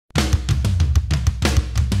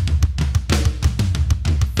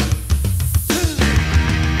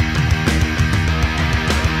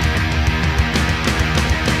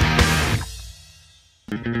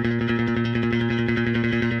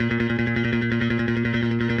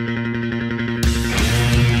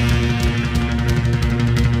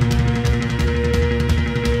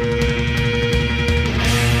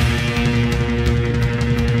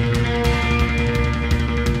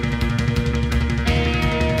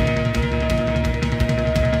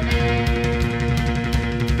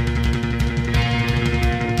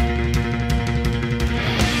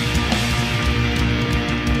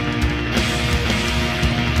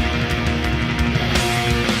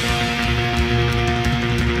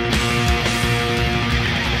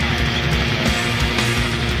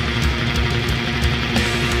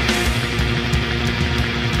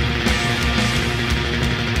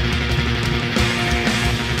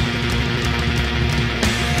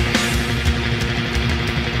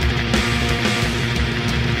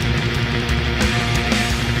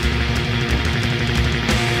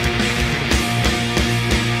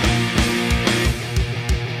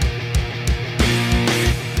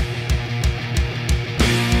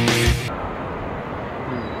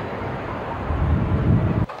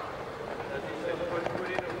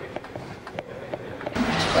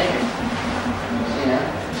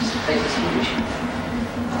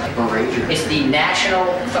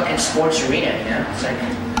professional fucking sports arena, you know? It's like,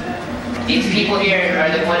 these people here are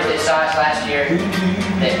the ones that saw us last year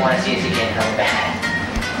that want to see us again hella bad.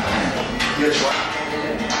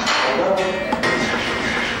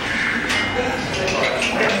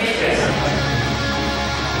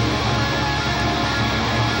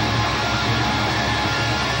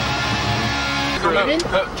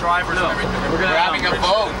 Drivers and everything. We're having a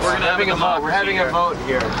vote. We're having a vote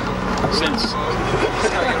here. Since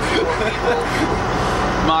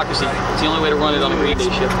democracy, it's the only way to run it on a Green Day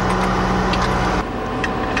ship.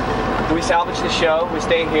 Do we salvage the show? We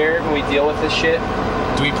stay here and we deal with this shit?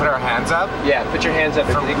 Do we put our hands up? Yeah, put your hands up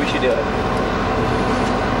if you think we should do it.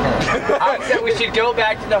 I said we should go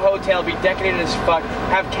back to the hotel, be decorated as fuck,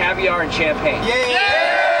 have caviar and champagne. Yay!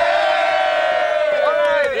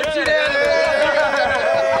 Alright, it's unanimous.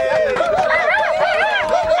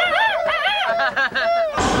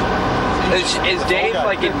 Is Dave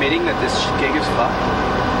like admitting that this gig is fucked?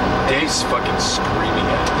 Dave's fucking screaming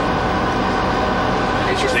at it.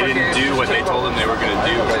 They didn't do what they told them they were going to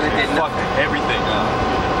do. They fucked everything up,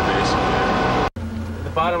 basically.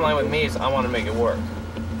 The bottom line with me is I want to make it work.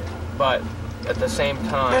 But at the same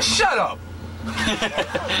time... Man, shut up! I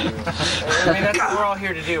mean, that's what we're all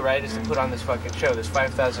here to do, right? Is to put on this fucking show. There's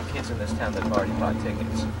 5,000 kids in this town that have already bought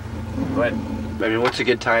tickets. But... I mean, what's a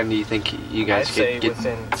good time do you think you guys I'd say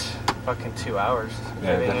within fucking 2 hours. Yeah,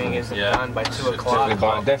 everything isn't done by 2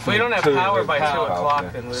 o'clock. If we don't have power by 2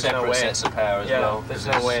 o'clock, then there's no way. Sets of power as well. There's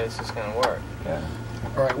no way this is going to work. Yeah.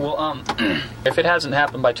 All right. Well, if it hasn't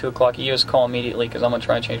happened by 2 o'clock, you just call immediately because I'm gonna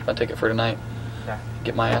try and change my ticket for tonight. Okay.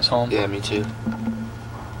 Get my ass home. Yeah, me too.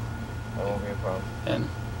 That won't be a problem. And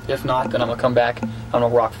if not, then I'm gonna come back. I'm gonna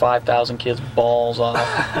rock 5,000 kids' balls off,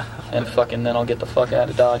 and fucking then I'll get the fuck out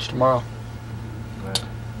of Dodge tomorrow.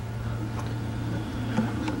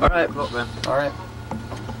 All right. All right.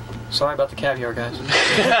 Sorry about the caviar, guys. Wieners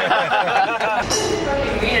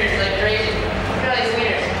like crazy. Look at all these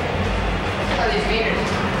wieners. Look at all these wieners.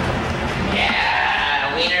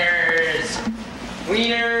 Yeah, wieners.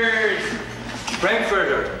 Wieners.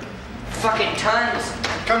 Frankfurter. Fucking tons.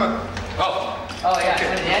 Come on. Oh yeah, put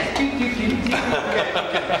it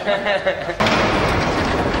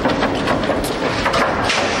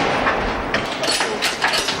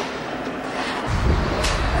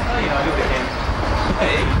I'll do it again.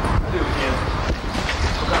 Hey, I'll do it again.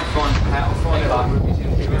 Have fun. Have fun.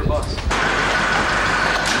 $200.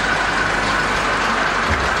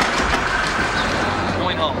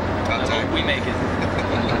 Going home. I hope we make it.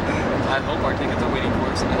 I hope our tickets are waiting for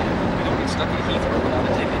us, and I hope we don't get stuck in Heathrow without a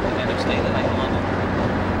ticket and end up staying the night in London.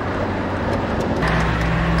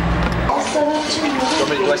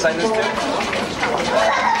 Do I sign this too?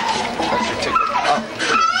 That's your ticket. Oh.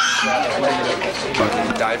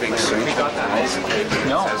 Diving soon.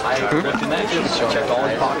 No, I looked in that too. Checked all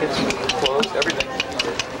his pockets, clothes, everything.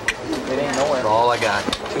 It ain't nowhere. That's all I got.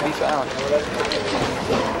 To be found.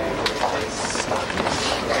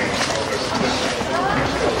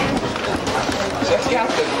 Just got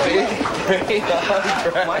the big great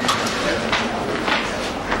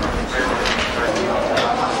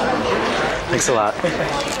Thanks a lot.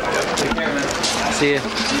 Take care, man. See you.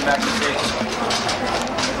 See you back in the States.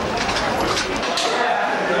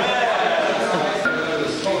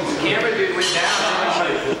 Camera dude went down.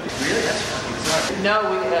 Really? No,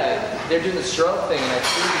 they're doing the strobe thing, and I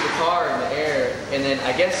threw the guitar in the air, and then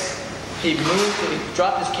I guess he moved and he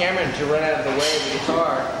dropped his camera to run out of the way of the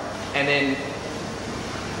guitar, and then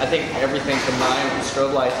I think everything combined with the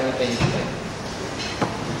strobe lights and everything,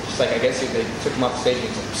 just like I guess they took him off the stage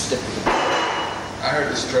and like, stiff. I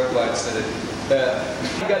heard the strobe lights that it...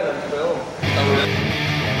 You got it on film. Oh, really?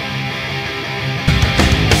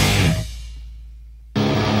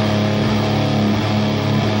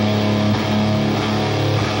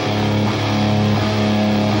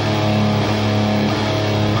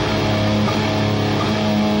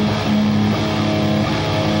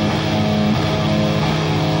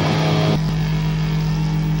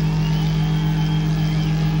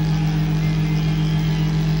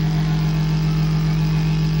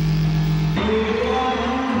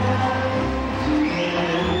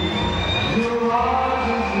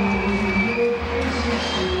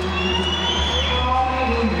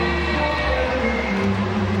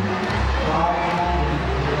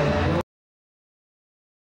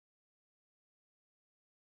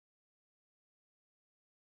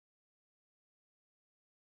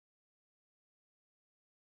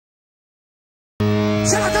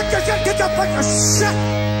 Get the fuck shit!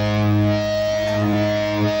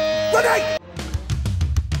 Good night!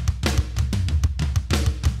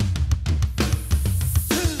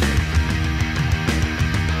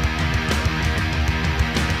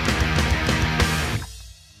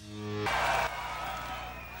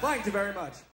 Thank you very much.